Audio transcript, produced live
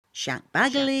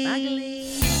Shackbaggerly.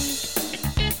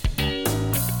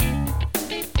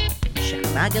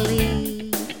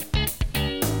 Shackbaggerly.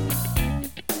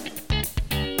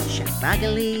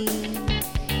 Shackbaggerly.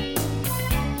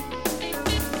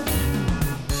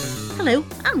 Hello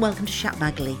and welcome to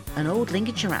Shackbaggerly, an old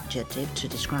Lincolnshire adjective to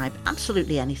describe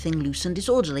absolutely anything loose and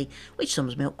disorderly, which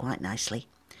sums me up quite nicely.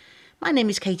 My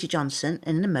name is Katie Johnson,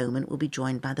 and in a moment we'll be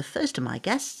joined by the first of my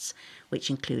guests,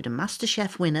 which include a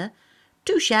MasterChef winner,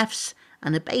 2 chefs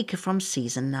and a baker from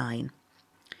season 9.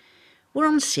 We're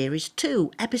on series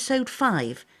 2, episode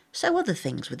 5, so other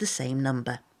things with the same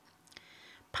number.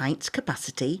 Pints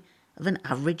capacity of an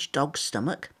average dog's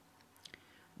stomach.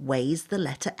 Ways the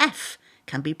letter F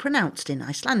can be pronounced in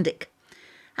Icelandic.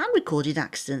 And recorded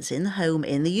accidents in the home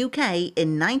in the UK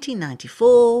in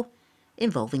 1994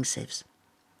 involving sieves.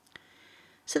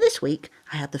 So this week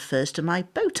I had the first of my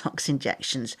Botox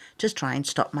injections to try and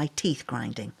stop my teeth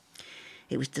grinding.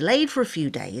 It was delayed for a few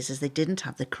days as they didn't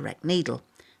have the correct needle.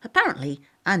 Apparently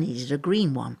I needed a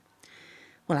green one.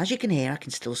 Well, as you can hear, I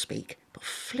can still speak, but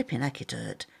flipping heck it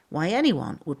hurt. Why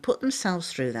anyone would put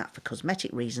themselves through that for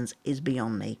cosmetic reasons is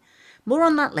beyond me. More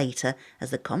on that later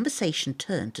as the conversation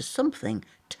turned to something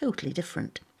totally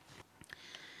different.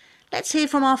 Let's hear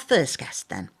from our first guest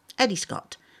then, Eddie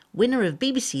Scott, winner of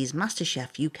BBC's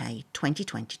MasterChef UK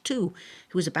 2022,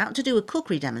 who was about to do a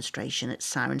cookery demonstration at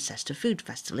Cirencester Food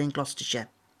Festival in Gloucestershire.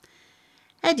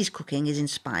 Eddie's cooking is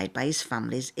inspired by his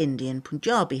family's Indian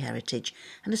Punjabi heritage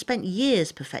and has spent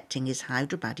years perfecting his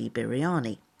Hyderabadi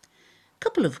biryani.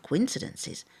 Couple of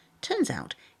coincidences. Turns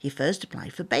out he first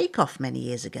applied for Bake Off many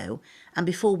years ago, and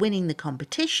before winning the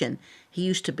competition, he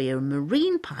used to be a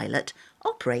marine pilot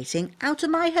operating out of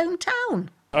my hometown.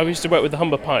 I used to work with the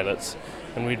Humber pilots,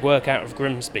 and we'd work out of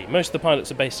Grimsby. Most of the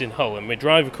pilots are based in Hull, and we'd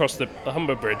drive across the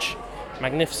Humber Bridge,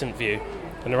 magnificent view,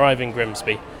 and arrive in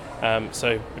Grimsby.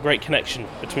 So a great connection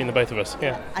between the both of us.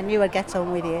 Yeah. I knew I'd get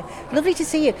on with you. Lovely to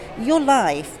see you. Your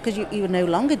life, because you were no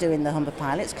longer doing the Humber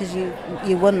Pilots, because you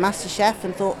won MasterChef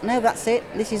and thought, no, that's it.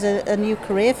 This is a new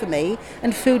career for me,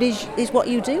 and food is what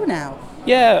you do now.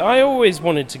 Yeah, I always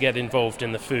wanted to get involved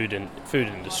in the food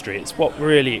industry. It's what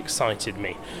really excited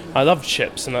me. I loved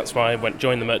ships, and that's why I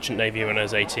joined the Merchant Navy when I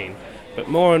was 18. But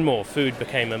more and more, food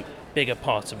became a bigger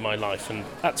part of my life, and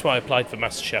that's why I applied for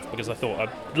MasterChef, because I thought I'd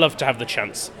love to have the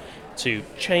chance to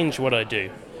change what I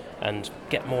do and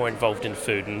get more involved in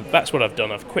food, and that's what I've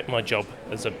done. I've quit my job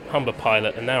as a Humber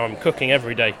pilot, and now I'm cooking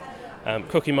every day,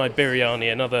 cooking my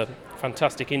biryani, another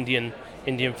fantastic Indian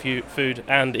food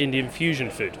and Indian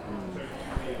fusion food.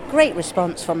 Great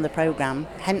response from the programme,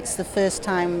 hence the first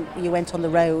time you went on the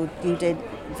road, you did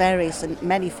various and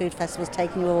many food festivals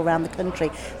taking you all around the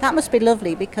country. That must be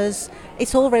lovely, because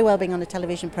it's all very well being on a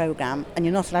television programme and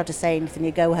you're not allowed to say anything.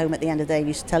 You go home at the end of the day and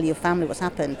you tell your family what's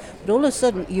happened, but all of a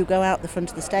sudden you go out the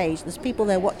front of the stage, there's people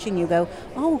there watching you go,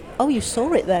 oh you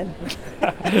saw it then.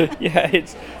 Yeah,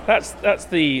 that's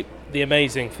the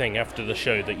amazing thing after the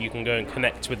show, that you can go and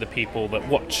connect with the people that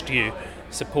watched you,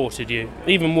 supported you.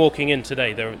 Even walking in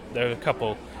today, there are a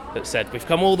couple that said, we've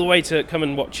come all the way to come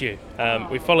and watch you.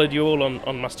 We followed you all on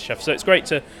MasterChef. So it's great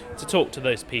to talk to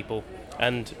those people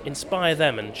and inspire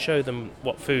them and show them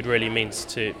what food really means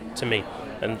to me,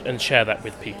 and share that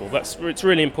with people. It's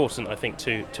really important, I think,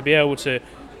 to be able to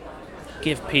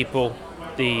give people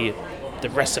the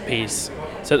recipes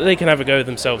so that they can have a go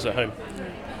themselves at home.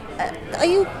 Are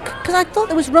you? Because I thought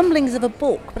there was rumblings of a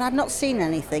book, but I've not seen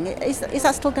anything. Is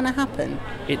that still going to happen?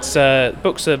 It's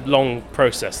book's a long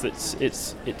process. It'll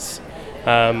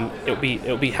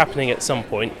be happening at some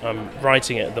point. I'm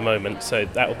writing it at the moment, so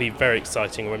that will be very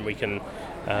exciting when we can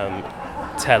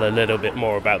tell a little bit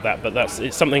more about that. But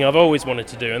it's something I've always wanted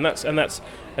to do, and that's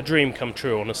a dream come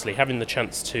true. Honestly, having the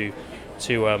chance to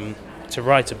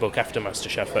write a book after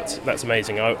MasterChef, that's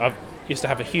amazing. I've used to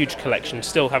have a huge collection,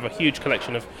 still have a huge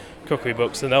collection of cookery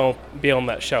books, and they'll be on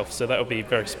that shelf, so that'll be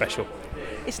very special.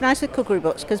 It's nice with cookery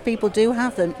books because people do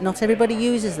have them. Not everybody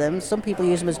uses them. Some people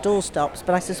use them as doorstops,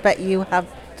 but I suspect you have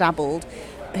dabbled.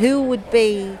 Who would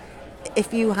be,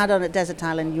 if you had on a desert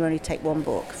island, you only take one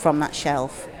book from that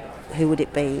shelf, who would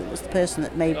it be? What's the person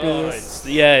that maybe is...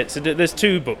 there's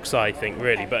 2 books, I think,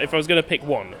 really, but if I was going to pick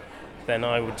one, then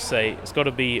I would say it's got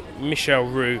to be Michel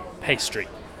Roux pastry.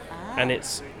 And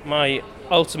it's my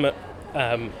ultimate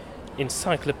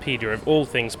encyclopedia of all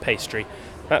things pastry.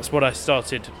 That's what I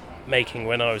started making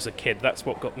when I was a kid. That's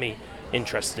what got me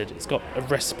interested. It's got a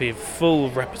recipe, a full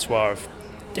repertoire of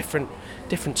different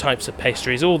types of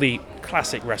pastries, all the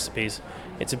classic recipes.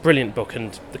 It's a brilliant book,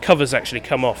 and the covers actually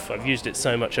come off. I've used it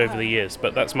so much over the years,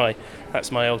 but that's my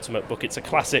ultimate book. It's a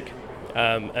classic,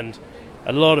 and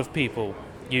a lot of people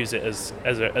use it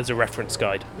as a reference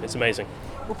guide. It's amazing.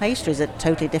 Well, pastry is a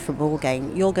totally different ball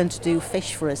game. You're going to do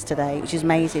fish for us today, which is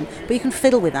amazing. But you can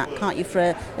fiddle with that, can't you?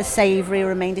 For a savoury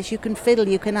or a main dish, you can fiddle,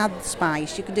 you can add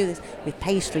spice, you can do this. With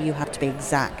pastry, you have to be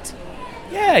exact.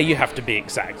 Yeah, you have to be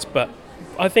exact, but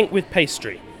I think with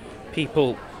pastry,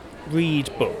 people read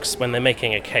books when they're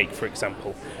making a cake, for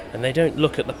example, and they don't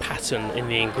look at the pattern in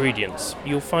the ingredients.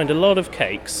 You'll find a lot of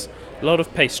cakes, a lot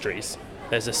of pastries,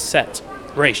 there's a set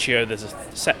ratio, there's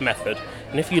a set method,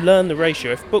 and if you learn the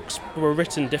ratio, if books were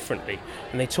written differently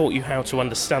and they taught you how to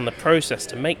understand the process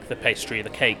to make the pastry, the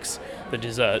cakes, the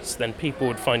desserts, then people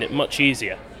would find it much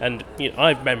easier. And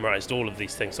I've memorised all of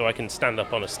these things, so I can stand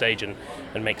up on a stage and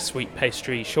make sweet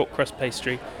pastry, short crust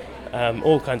pastry,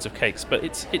 all kinds of cakes. But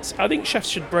it's I think chefs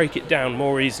should break it down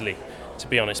more easily, to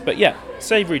be honest. But yeah,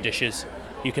 savoury dishes,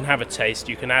 you can have a taste,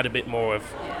 you can add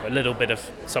a little bit of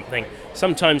something.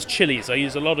 Sometimes chilies, I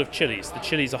use a lot of chilies. The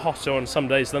chilies are hotter on some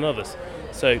days than others.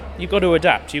 So you've got to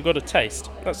adapt, you've got to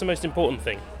taste. That's the most important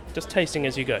thing. Just tasting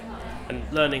as you go and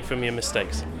learning from your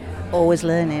mistakes. Always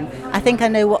learning. I think I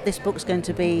know what this book's going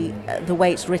to be, the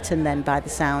way it's written then by the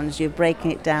sounds. You're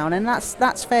breaking it down, and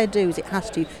that's fair dues. It has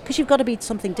to, because you've got to be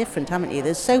something different, haven't you?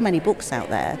 There's so many books out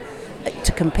there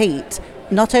to compete.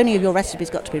 Not only have your recipes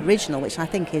got to be original, which I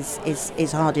think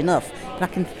is hard enough, but I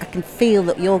can feel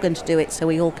that you're going to do it so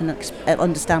we all can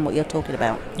understand what you're talking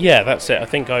about. Yeah, that's it. I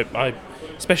think I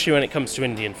especially when it comes to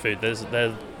Indian food, there's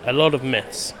a lot of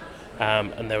myths,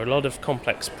 and there are a lot of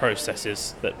complex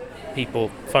processes that people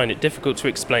find it difficult to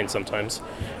explain sometimes.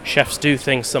 Chefs do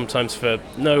things sometimes for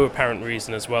no apparent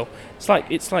reason as well.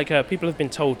 It's like people have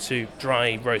been told to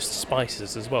dry roast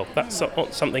spices as well. That's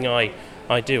not something I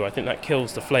do. I think that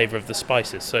kills the flavour of the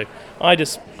spices. So I'm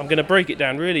going to break it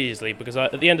down really easily because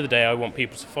at the end of the day I want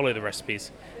people to follow the recipes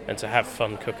and to have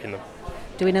fun cooking them.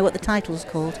 Do we know what the title's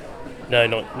called? No,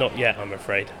 not yet, I'm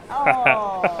afraid.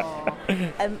 Oh.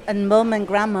 And Mum and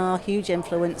Grandma, huge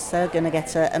influence, are going to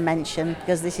get a mention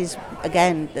because this is,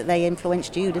 again, that they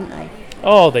influenced you, didn't they?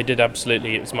 Oh, they did,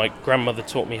 absolutely. It was my grandmother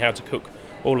taught me how to cook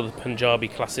all of the Punjabi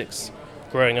classics.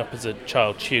 Growing up as a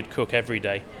child, she would cook every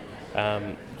day.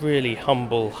 Really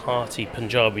humble, hearty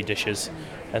Punjabi dishes.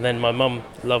 And then my mum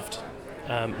loved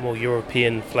more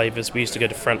European flavours. We used to go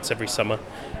to France every summer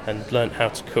and learnt how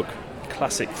to cook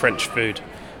classic French food.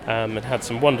 And had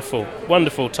some wonderful,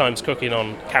 wonderful times cooking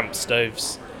on camp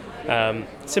stoves.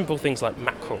 Simple things like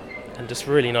mackerel and just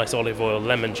really nice olive oil,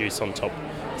 lemon juice on top.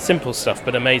 Simple stuff,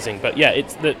 but amazing. But yeah,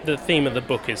 it's the theme of the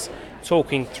book is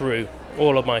talking through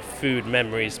all of my food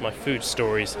memories, my food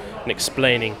stories, and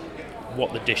explaining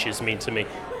what the dishes mean to me.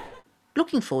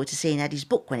 Looking forward to seeing Eddie's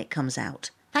book when it comes out.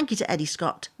 Thank you to Eddie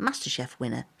Scott, MasterChef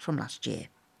winner from last year.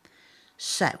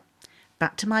 So,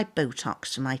 back to my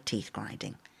Botox and my teeth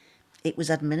grinding. It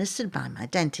was administered by my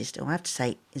dentist, who I have to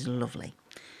say is lovely.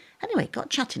 Anyway,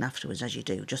 got chatting afterwards, as you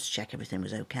do, just to check everything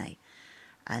was okay.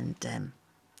 And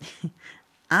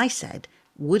I said,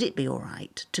 would it be all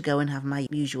right to go and have my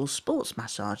usual sports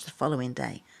massage the following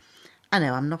day? I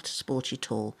know I'm not a sporty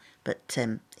at all, but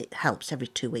it helps every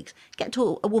 2 weeks. Get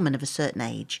to a woman of a certain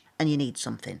age and you need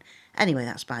something. Anyway,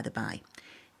 that's by the by.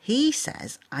 He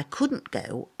says I couldn't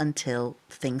go until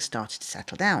things started to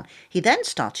settle down. He then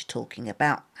started talking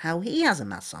about how he has a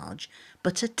massage,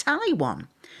 but a Thai one.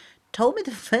 Told me the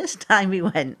first time he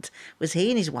went was he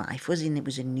and his wife was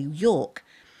in New York,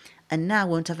 and now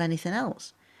won't have anything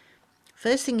else.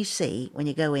 First thing you see when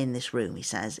you go in this room, he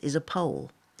says, is a pole.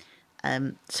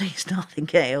 So you start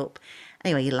thinking it up.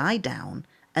 Anyway, you lie down,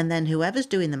 and then whoever's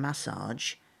doing the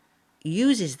massage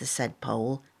uses the said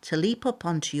pole to leap up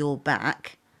onto your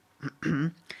back.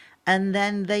 And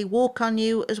then they walk on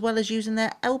you as well as using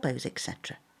their elbows,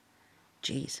 etc.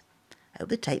 Geez, I hope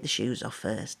they take the shoes off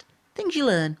first. Things you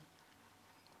learn.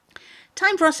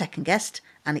 Time for our second guest,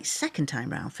 and it's second time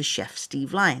round for Chef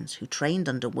Steve Lyons, who trained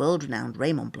under world-renowned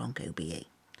Raymond Blanc OBE.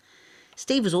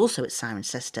 Steve was also at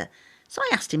Cirencester, so I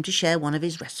asked him to share one of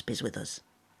his recipes with us.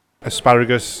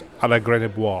 Asparagus à la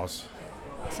grenobloise.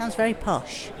 Sounds very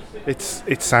posh. It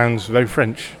sounds very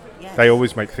French. Yes. They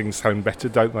always make things sound better,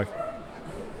 don't they?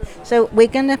 So we're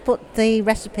going to put the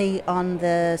recipe on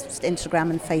the Instagram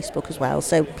and Facebook as well,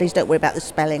 so please don't worry about the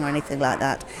spelling or anything like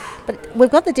that. But we've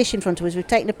got the dish in front of us, we've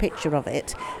taken a picture of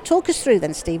it. Talk us through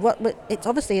then, Steve. It's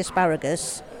obviously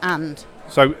asparagus and...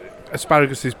 So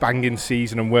asparagus is bang in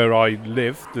season, and where I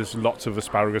live there's lots of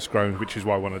asparagus grown, which is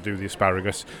why I want to do the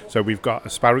asparagus. So we've got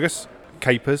asparagus,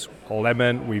 capers,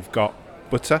 lemon, we've got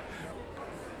butter,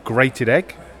 grated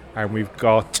egg, and we've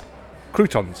got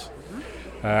croutons.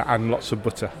 And lots of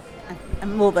butter.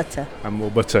 And more butter. And more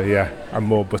butter, yeah. And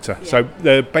more butter. Yeah. So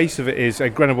the base of it is,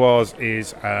 a grenobloise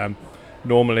is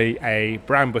normally a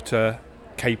brown butter,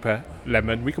 caper,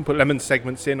 lemon. We can put lemon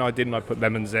segments in. I put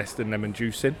lemon zest and lemon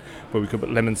juice in, but we could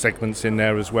put lemon segments in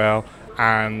there as well,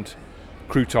 and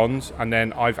croutons. And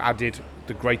then I've added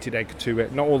the grated egg to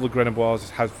it. Not all the Grenobloises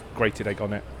have grated egg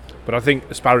on it, but I think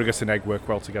asparagus and egg work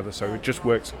well together, so it just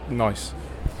works nice.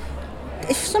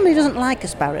 If somebody doesn't like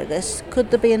asparagus, could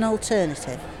there be an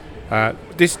alternative?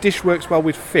 This dish works well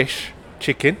with fish,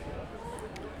 chicken,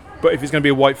 but if it's going to be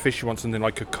a white fish, you want something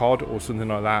like a cod or something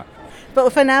like that.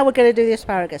 But for now, we're going to do the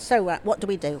asparagus. So what do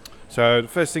we do? So the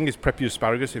first thing is prep your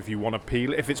asparagus if you want to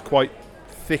peel it. If it's quite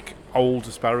thick, old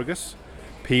asparagus,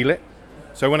 peel it.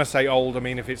 So when I say old, I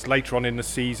mean if it's later on in the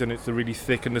season, it's really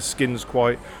thick and the skin's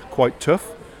quite tough,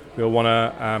 you'll want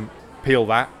to peel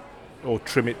that or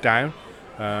trim it down.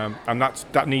 And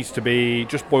that needs to be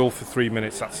just boiled for 3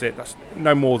 minutes. That's it. That's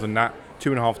no more than that.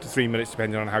 2.5 to 3 minutes,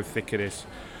 depending on how thick it is.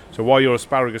 So while your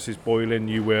asparagus is boiling,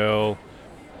 you will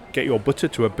get your butter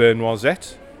to a beurre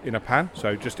noisette in a pan.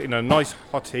 So just in a nice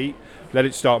hot heat, let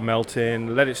it start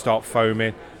melting, let it start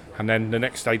foaming, and then the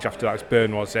next stage after that is beurre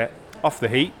noisette. Off the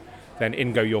heat, then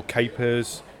in go your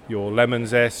capers, your lemon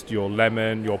zest, your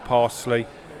lemon, your parsley,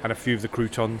 and a few of the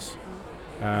croutons.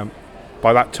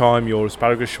 By that time, your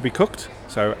asparagus should be cooked.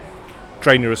 So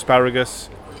drain your asparagus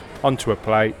onto a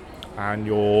plate and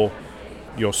your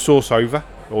sauce over,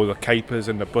 all the capers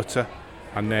and the butter,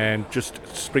 and then just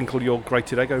sprinkle your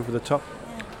grated egg over the top,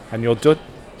 and you're done.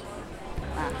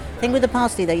 Thing with the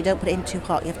parsley, though, you don't put it in too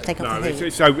hot. You have to take off the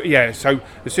heat. So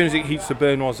as soon as it heats the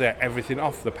beurre noisette, everything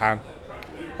off the pan,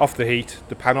 off the heat,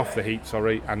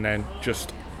 and then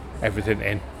just everything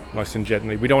in, nice and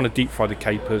gently. We don't want to deep fry the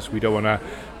capers. We don't want to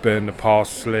burn the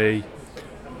parsley.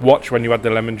 Watch when you add the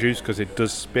lemon juice because it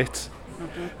does spit.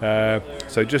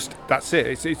 So just that's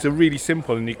it. It's a really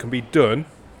simple, and it can be done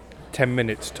 10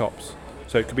 minutes tops.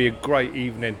 So it could be a great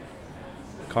evening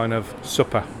kind of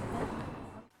supper.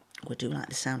 We do like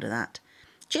the sound of that.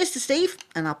 Cheers to Steve,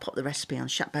 and I'll pop the recipe on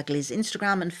Shackbaggerly's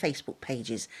Instagram and Facebook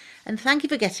pages. And thank you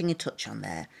for getting in touch on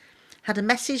there. Had a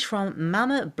message from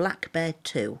Mama Black Bear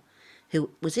 2, who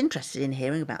was interested in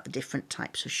hearing about the different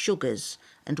types of sugars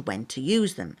and when to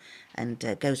use them,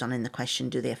 and goes on in the question,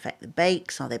 do they affect the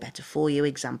bakes, are they better for you,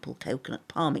 example coconut,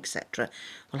 palm, etc.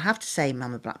 Well, I have to say,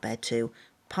 Mama Black Bear 2,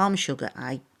 palm sugar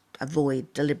I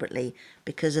avoid deliberately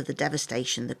because of the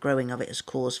devastation the growing of it has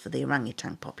caused for the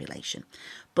orangutan population.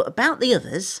 But about the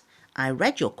others, I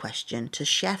read your question to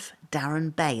Chef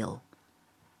Darren Bale.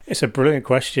 It's a brilliant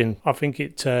question. I think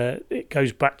it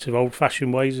goes back to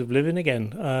old-fashioned ways of living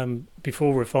again,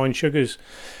 before refined sugars.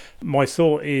 My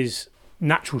thought is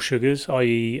natural sugars,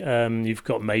 i.e. you've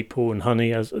got maple and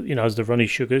honey as the runny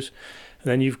sugars, and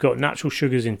then you've got natural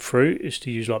sugars in fruit, is to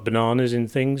use like bananas in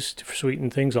things to sweeten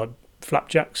things like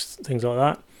flapjacks, things like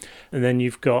that. And then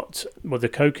you've got the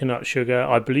coconut sugar,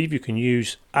 I believe you can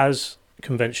use as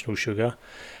conventional sugar,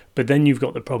 but then you've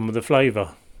got the problem with the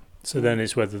flavour. So then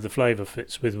it's whether the flavour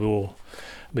fits with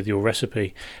your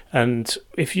recipe. And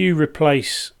if you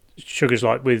replace sugars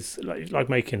like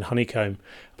making honeycomb,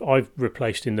 I've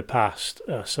replaced in the past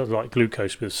sort of like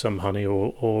glucose with some honey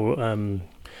or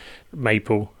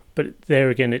maple, but there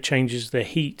again it changes the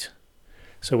heat.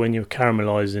 So when you're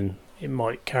caramelising, it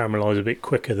might caramelise a bit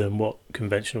quicker than what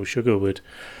conventional sugar would.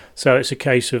 So it's a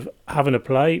case of having a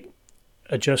play,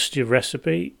 adjust your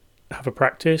recipe, have a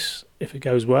practice. If it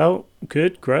goes well,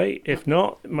 good, great. If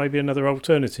not, maybe another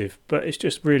alternative. But it's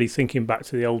just really thinking back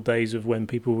to the old days of when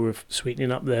people were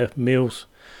sweetening up their meals,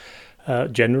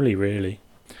 generally, really.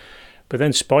 But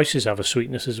then spices have a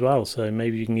sweetness as well, so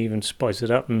maybe you can even spice it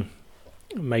up and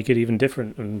make it even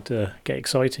different and get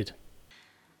excited.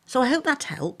 So I hope that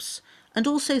helps. And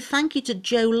also thank you to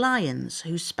Jo Lyons,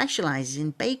 who specialises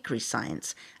in bakery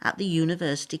science at the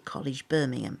University College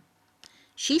Birmingham.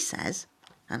 She says,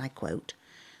 and I quote,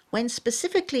 "When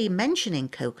specifically mentioning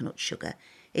coconut sugar,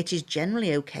 it is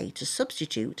generally okay to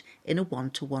substitute in a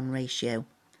 1-to-1 ratio.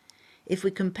 If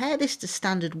we compare this to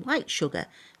standard white sugar,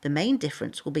 the main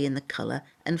difference will be in the colour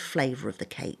and flavour of the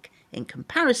cake. In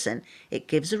comparison, it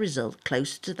gives a result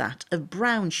closer to that of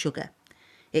brown sugar.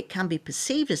 It can be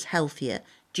perceived as healthier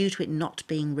due to it not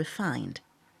being refined."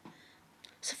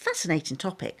 It's a fascinating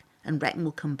topic, and reckon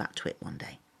we'll come back to it one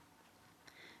day.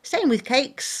 Staying with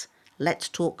cakes, let's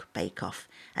talk Bake Off,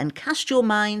 and cast your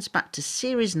minds back to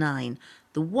Series 9,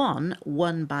 the one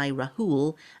won by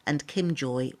Rahul, and Kim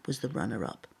Joy was the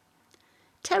runner-up.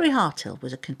 Terry Hartill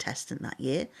was a contestant that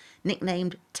year,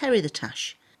 nicknamed Terry the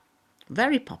Tash.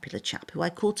 Very popular chap who I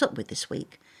caught up with this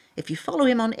week. If you follow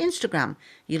him on Instagram,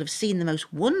 you'll have seen the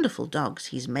most wonderful dogs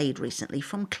he's made recently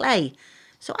from clay.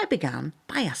 So I began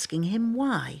by asking him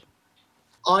why.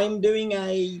 I'm doing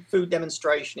a food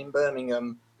demonstration in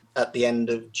Birmingham at the end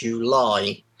of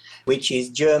July, which is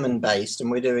German-based,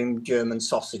 and we're doing German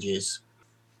sausages.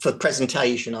 For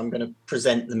presentation, I'm going to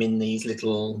present them in these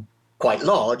little, quite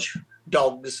large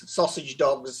dogs, sausage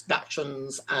dogs,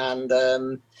 dachshunds, and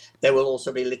there will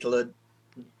also be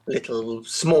little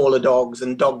smaller dogs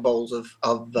and dog bowls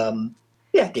of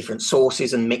different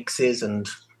sauces and mixes and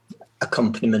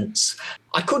accompaniments.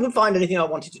 I couldn't find anything I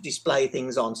wanted to display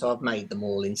things on, so I've made them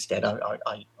all instead.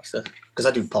 Because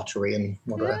I do pottery and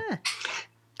whatever. Yeah.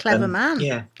 Clever man.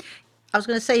 Yeah. I was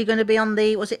going to say you're going to be on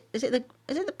the is it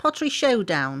the Pottery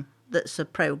Showdown that's a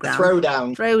program?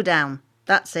 Throwdown.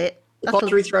 That's it. The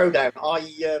Pottery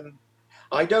Throwdown.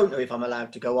 I don't know if I'm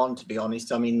allowed to go on, to be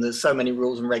honest. I mean, there's so many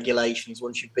rules and regulations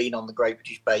once you've been on the Great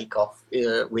British Bake Off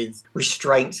with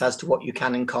restraints as to what you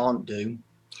can and can't do.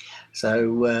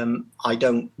 So I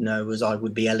don't know as I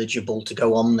would be eligible to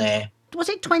go on there. Was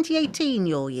it 2018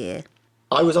 your year?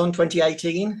 I was on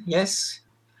 2018, yes.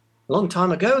 A long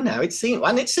time ago now, it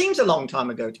seems a long time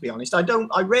ago, to be honest.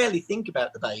 I rarely think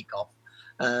about the Bake Off.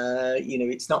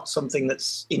 It's not something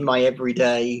that's in my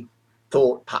everyday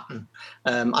thought pattern.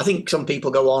 I think some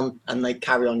people go on and they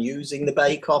carry on using the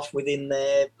Bake Off within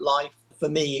their life. For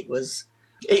me,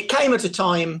 it came at a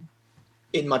time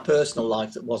in my personal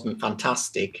life that wasn't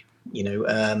fantastic.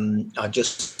 I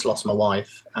just lost my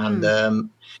wife, and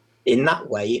in that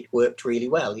way it worked really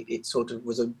well. It sort of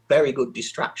was a very good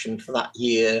distraction for that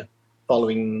year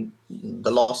following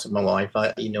the loss of my wife.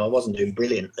 I wasn't doing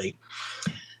brilliantly.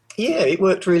 Yeah, it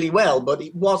worked really well, but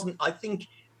it wasn't. I think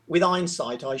with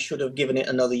hindsight, I should have given it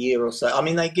another year or so. I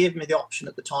mean, they gave me the option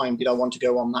at the time, did I want to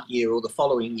go on that year or the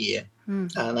following year?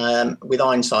 And with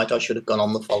hindsight, I should have gone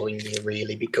on the following year,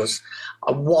 really, because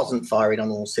I wasn't firing on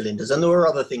all cylinders. And there were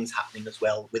other things happening as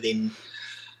well within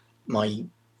my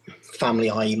family,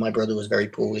 i.e. my brother was very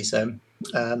poorly. So,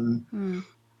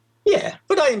 yeah,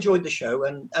 but I enjoyed the show,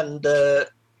 and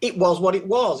it was what it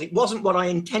was. It wasn't what I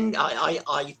intended.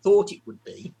 I thought it would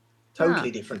be.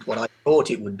 Totally different to what I thought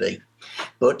it would be.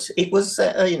 But it was,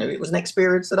 it was an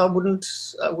experience that I wouldn't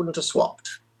have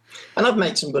swapped. And I've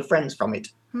made some good friends from it.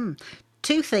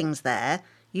 Two things there.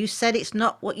 You said it's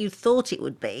not what you thought it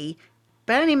would be.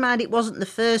 Bearing in mind it wasn't the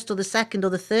first or the second or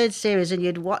the third series and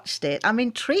you'd watched it, I'm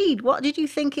intrigued. What did you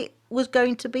think it was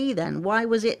going to be then? Why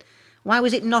was it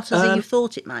not as you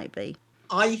thought it might be?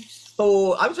 I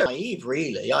thought, I was naive,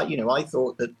 really. I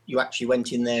thought that you actually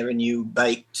went in there and you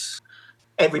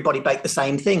everybody baked the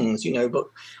same things, but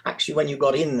actually when you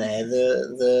got in there,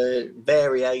 the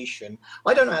variation,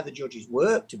 I don't know how the judges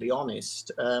work, to be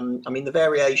honest. The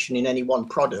variation in any one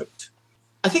product,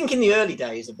 I think in the early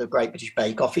days of the Great British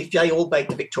Bake Off, if they all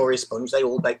baked the Victoria Sponge, they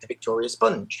all baked the Victoria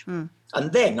Sponge.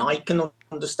 And then I can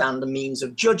understand the means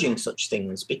of judging such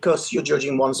things, because you're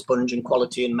judging one sponge and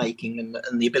quality and making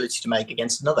and the ability to make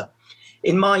against another.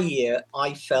 In my year,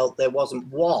 I felt there wasn't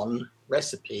one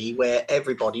recipe where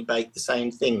everybody baked the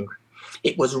same thing.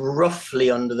 It was roughly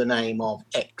under the name of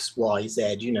X, Y,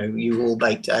 Z. You all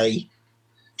baked a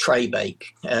tray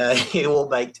bake. You all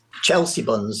baked Chelsea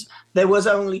buns. There was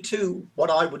only two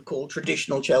what I would call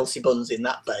traditional Chelsea buns in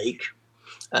that bake.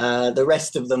 The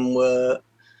rest of them were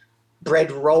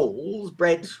bread rolls,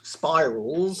 bread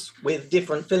spirals with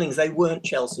different fillings. They weren't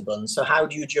Chelsea buns. So how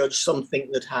do you judge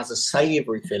something that has a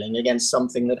savoury filling against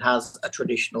something that has a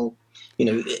traditional,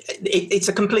 it's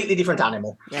a completely different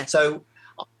animal. Yeah. So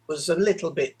I was a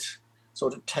little bit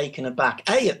sort of taken aback,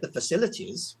 at the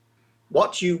facilities,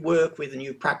 what you work with and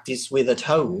you practice with at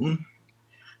home,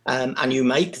 and you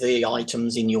make the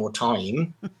items in your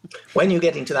time. When you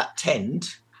get into that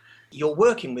tent, you're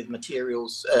working with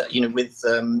materials, with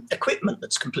equipment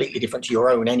that's completely different to your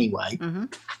own anyway.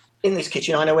 In this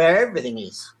kitchen, I know where everything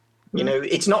is.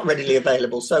 It's not readily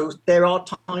available. So there are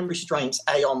time restraints,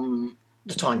 on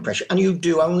the time pressure, and you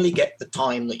do only get the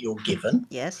time that you're given.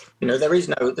 Yes.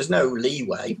 There's no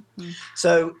leeway.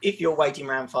 So if you're waiting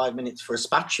around 5 minutes for a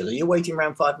spatula, you're waiting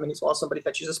around 5 minutes while somebody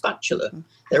fetches a spatula.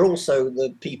 They're also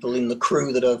the people in the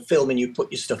crew that are filming you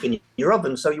put your stuff in your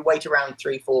oven. So you wait around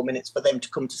 3-4 minutes for them to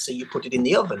come to see you put it in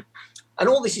the oven. And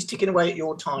all this is ticking away at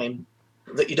your time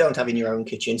that you don't have in your own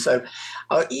kitchen. So,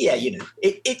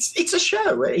 it's a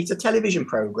show. It's a television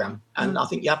program, and I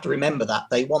think you have to remember that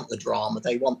they want the drama,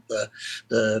 they want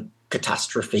the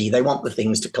catastrophe, they want the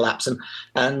things to collapse,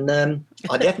 and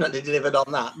I definitely delivered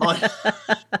on that.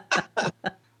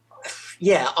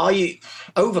 I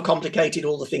overcomplicated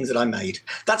all the things that I made.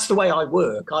 That's the way I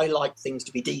work. I like things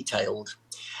to be detailed,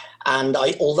 and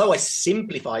although I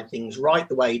simplified things right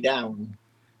the way down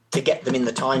to get them in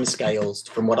the time scales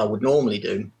from what I would normally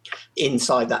do.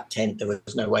 Inside that tent, there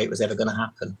was no way it was ever going to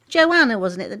happen. Joanna,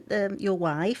 wasn't it, your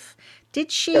wife?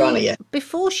 Did she, Joanna, yeah.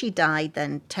 before she died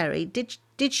then, Terry, did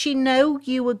she know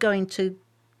you were going to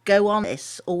go on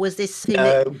this, or was this thing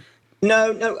that...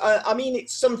 No. I mean,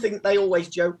 it's something that they always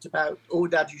joked about. Oh,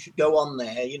 Dad, you should go on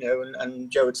there, you know. And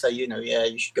Joe would say, you know, yeah,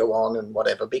 you should go on and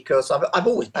whatever. Because I've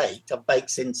always baked. I've baked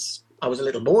since I was a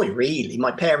little boy. Really, my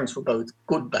parents were both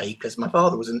good bakers. My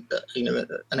father was, an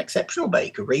exceptional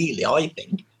baker, really, I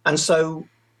think. And so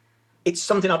it's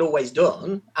something I'd always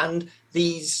done. And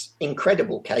these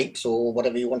incredible cakes, or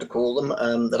whatever you want to call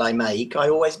them, that I make, I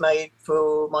always made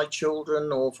for my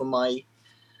children or for my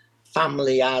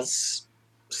family as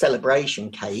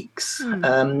celebration cakes.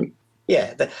 My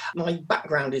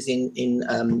background is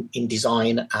in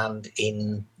design and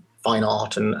in fine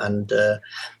art and to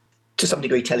some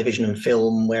degree television and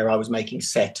film, where I was making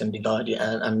set and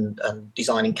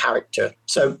designing character.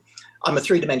 So I'm a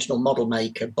three-dimensional model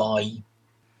maker by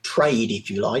trade, if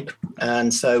you like,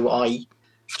 and so I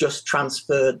just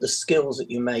transferred the skills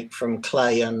that you make from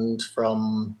clay and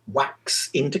from wax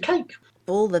into cake.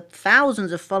 All the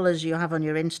thousands of followers you have on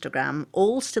your Instagram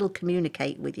all still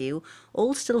communicate with you,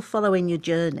 all still following your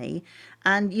journey,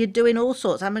 and you're doing all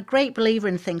sorts. I'm a great believer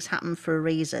in things happen for a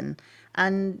reason.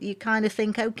 And you kind of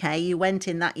think, okay, you went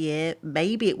in that year,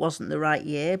 maybe it wasn't the right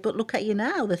year, but look at you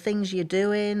now, the things you're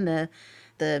doing, the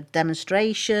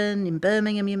demonstration in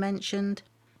Birmingham you mentioned.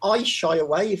 I shy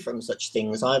away from such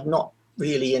things. I've not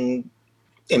really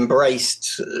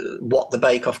embraced what the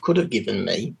bake-off could have given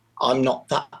me. I'm not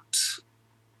that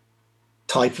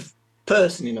type of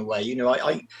person in a way. You know,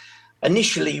 I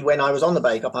initially, when I was on the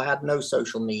bake-off, I had no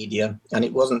social media, and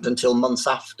it wasn't until months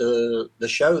after the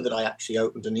show that I actually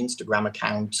opened an Instagram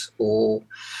account or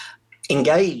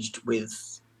engaged with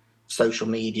social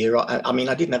media. I mean,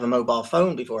 I didn't have a mobile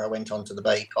phone before I went on to the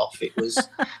bake-off. It was,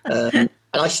 and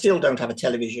I still don't have a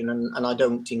television, and I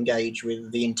don't engage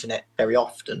with the internet very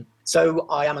often. So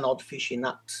I am an odd fish in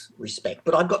that respect.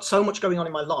 But I've got so much going on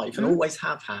in my life, and always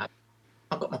have had.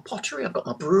 I've got my pottery, I've got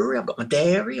my brewery, I've got my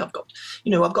dairy, I've got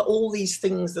all these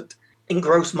things that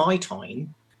engross my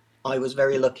time. I was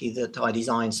very lucky that I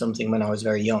designed something when I was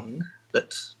very young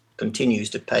that continues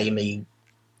to pay me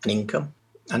an income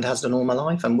and has done all my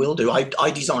life and will do.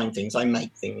 I design things, I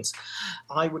make things.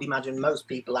 I would imagine most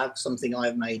people have something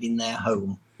I've made in their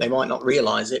home. They might not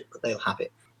realise it, but they'll have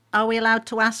it. Are we allowed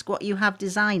to ask what you have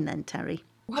designed then, Terry?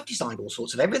 Well, I've designed all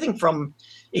sorts of everything from,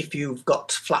 if you've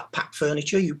got flat pack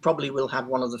furniture, you probably will have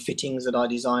one of the fittings that I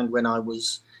designed when I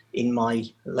was in my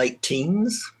late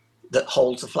teens that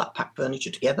holds the flat pack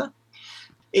furniture together.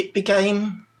 It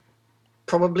became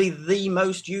probably the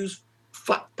most used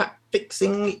flat pack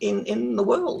fixing in the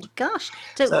world. Gosh,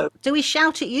 so do we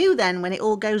shout at you then when it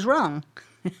all goes wrong?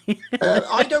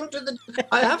 I don't do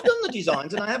I have done the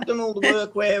designs, and I have done all the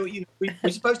work where we're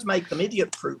supposed to make them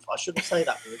idiot-proof. I shouldn't say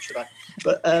that word, should I?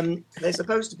 But they're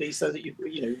supposed to be so that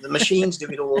the machines do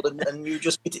it all, and you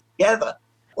just put it together.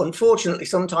 Unfortunately,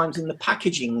 sometimes in the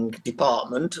packaging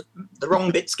department, the wrong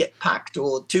bits get packed,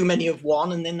 or too many of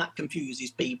one, and then that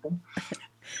confuses people.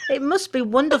 It must be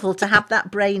wonderful to have that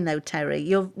brain, though, Terry.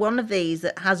 You're one of these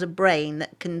that has a brain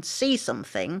that can see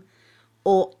something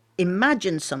or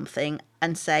imagine something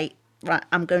and say, right,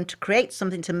 I'm going to create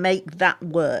something to make that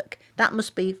work. That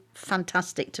must be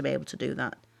fantastic to be able to do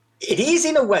that. It is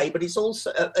in a way, but it's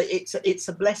also it's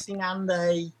a blessing and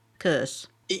a curse.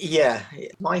 Yeah,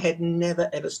 my head never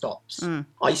ever stops.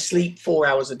 I sleep 4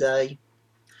 hours a day.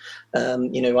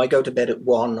 I go to bed at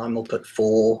 1. I'm up at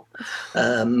 4.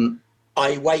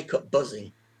 I wake up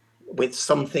buzzing with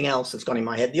something else that's gone in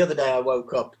my head. The other day I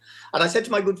woke up and I said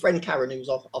to my good friend Karen, who's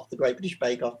off the Great British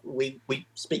Bake Off, we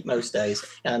speak most days,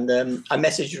 and I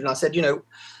messaged her and I said,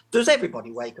 does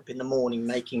everybody wake up in the morning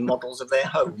making models of their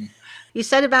home? You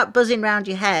said about buzzing around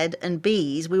your head and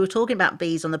bees. We were talking about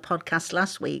bees on the podcast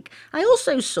last week. I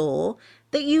also saw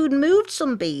that you'd moved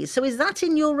some bees. So is that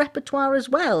in your repertoire as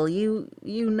well? You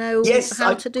know yes,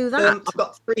 how to do that? I've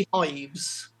got 3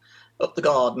 hives up the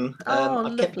garden.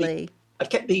 Lovely. I've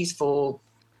kept bees for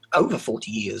over 40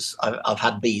 years. I've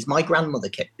had bees. My grandmother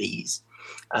kept bees,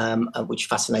 which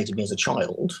fascinated me as a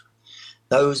child.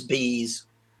 Those bees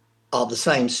are the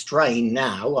same strain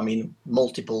now. I mean,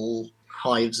 multiple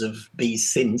hives of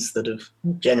bees since that have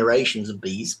generations of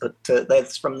bees, but they're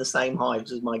from the same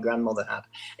hives as my grandmother had.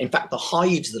 In fact, the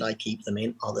hives that I keep them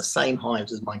in are the same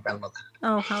hives as my grandmother had.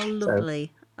 Oh, how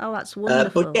lovely. That's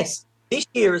wonderful. But yes, this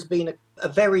year has been a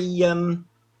very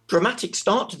dramatic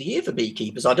start to the year for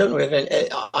beekeepers. I don't know if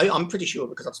I'm pretty sure,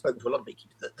 because I've spoken to a lot of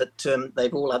beekeepers, that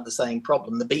they've all had the same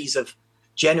problem. The bees have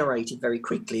generated very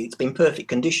quickly. It's been perfect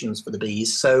conditions for the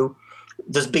bees. So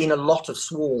there's been a lot of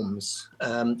swarms.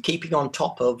 Keeping on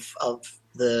top of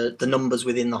the numbers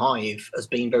within the hive has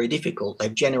been very difficult.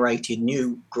 They've generated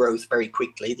new growth very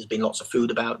quickly. There's been lots of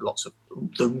food about,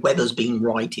 the weather's been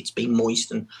right, it's been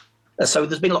moist, and so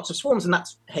there's been lots of swarms, and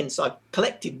that's hence I've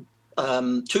collected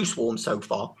 2 swarms so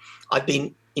far. I've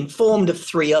been informed of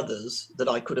 3 others that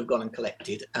I could have gone and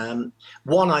collected.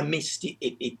 One I missed,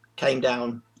 it came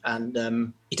down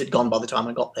and it had gone by the time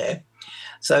I got there.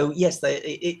 So yes,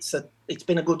 it's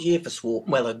been a good year for swarms.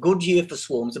 Well, a good year for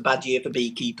swarms, a bad year for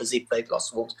beekeepers if they've got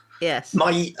swarms. Yes.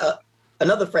 My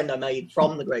another friend I made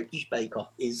from the Great British Bake Off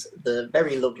is the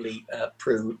very lovely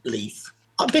Prue Leith.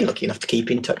 I've been lucky enough to keep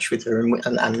in touch with her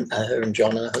and her and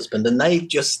John, her husband, and they've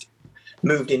just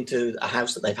moved into a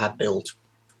house that they've had built.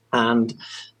 And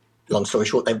long story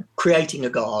short, they're creating a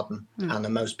garden and the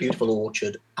most beautiful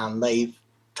orchard, and they've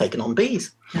taken on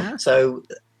bees. Yeah. So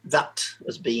that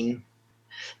has been,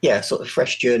 sort of a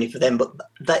fresh journey for them. But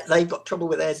they've got trouble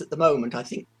with theirs at the moment. I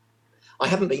think I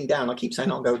haven't been down. I keep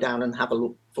saying I'll go down and have a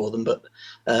look for them, but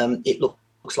it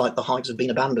looks like the hives have been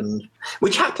abandoned,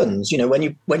 which happens, when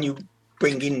you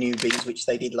bring in new bees, which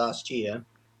they did last year.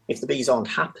 If the bees aren't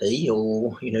happy,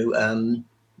 or they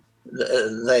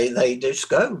just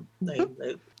go.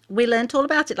 We learnt all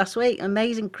about it last week.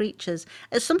 Amazing creatures.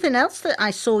 Something else that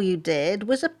I saw you did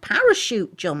was a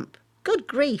parachute jump. Good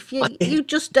grief! You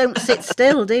just don't sit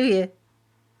still, do you?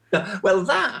 Well,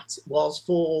 that was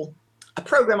for a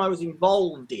program I was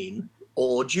involved in,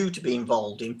 or due to be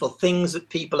involved in, for things that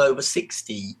people over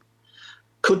 60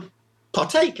 could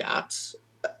partake at.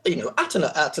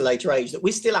 At a later age, that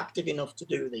we're still active enough to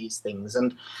do these things.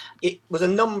 And it was a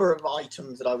number of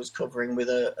items that I was covering with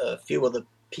a few other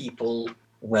people,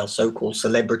 well, so-called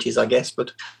celebrities, I guess,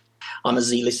 but I'm a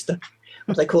Z-lister.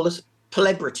 What they call us?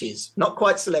 Celebrities. Not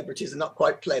quite celebrities and not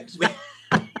quite plebs. We're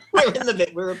in the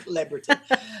bit, we're a celebrity.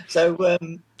 So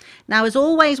now, as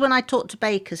always, when I talk to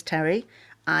bakers, Terry,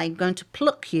 I'm going to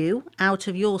pluck you out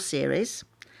of your series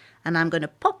and I'm going to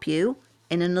pop you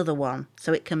in another one,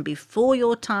 so it can be for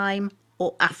your time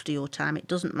or after your time, it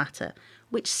doesn't matter.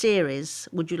 Which series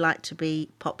would you like to be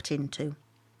popped into?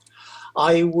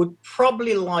 I would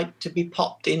probably like to be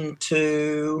popped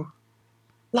into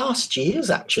last year's,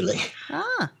 actually.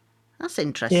 That's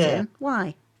interesting. Yeah.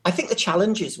 Why? I think the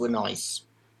challenges were nice.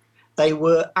 They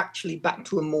were actually back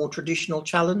to a more traditional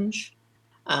challenge,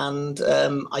 and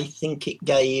I think it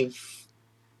gave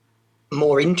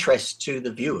more interest to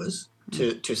the viewers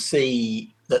to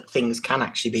see that things can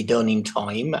actually be done in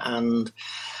time, and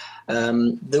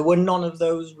there were none of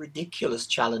those ridiculous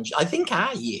challenges. I think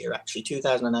our year, actually,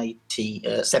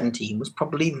 2017, was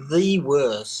probably the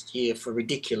worst year for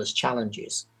ridiculous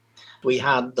challenges. We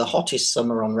had the hottest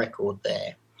summer on record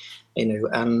there,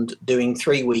 and doing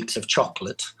 3 weeks of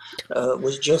chocolate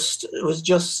was just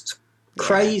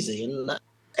crazy, and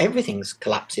everything's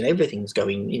collapsing, everything's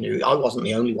going, I wasn't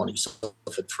the only one who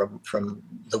suffered from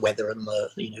the weather and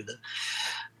the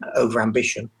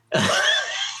over-ambition.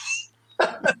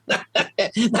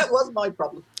 That was my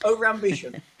problem,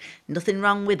 over-ambition. Nothing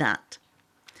wrong with that.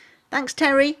 Thanks,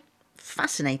 Terry.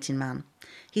 Fascinating man.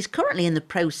 He's currently in the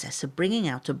process of bringing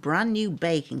out a brand new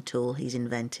baking tool he's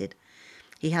invented.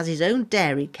 He has his own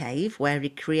dairy cave where he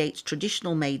creates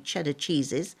traditional made cheddar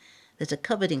cheeses that are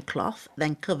covered in cloth,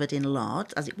 then covered in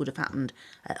lard, as it would have happened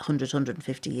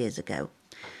 150 years ago.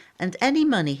 And any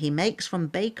money he makes from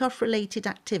bake-off related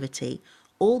activity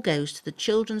all goes to the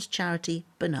children's charity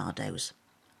Bernardo's.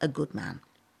 A good man.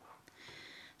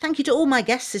 Thank you to all my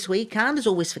guests this week, and as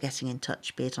always for getting in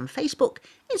touch, be it on Facebook,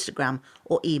 Instagram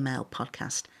or email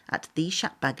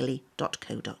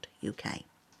podcast@theshackbaggerly.co.uk.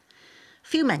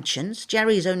 Few mentions.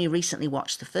 Jerry has only recently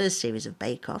watched the first series of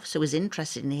Bake Off, so was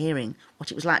interested in hearing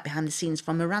what it was like behind the scenes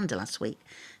from Miranda last week,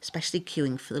 especially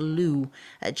queuing for the loo.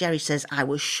 Jerry says, I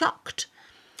was shocked.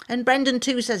 And Brendan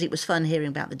too says it was fun hearing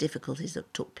about the difficulties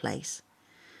that took place.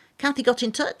 Kathy got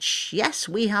in touch. Yes,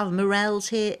 we have morels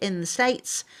here in the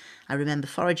States. I remember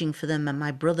foraging for them and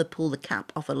my brother pulled the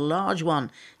cap off a large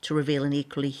one to reveal an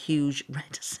equally huge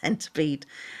red centipede.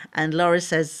 And Laura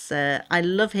says, I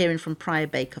love hearing from prior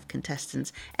Bake Off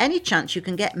contestants. Any chance you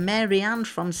can get Mary Ann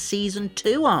from season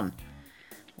 2 on?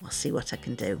 We'll see what I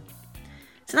can do.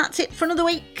 So that's it for another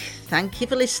week. Thank you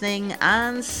for listening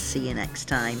and see you next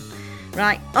time.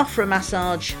 Right, off for a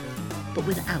massage, but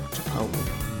without a pole.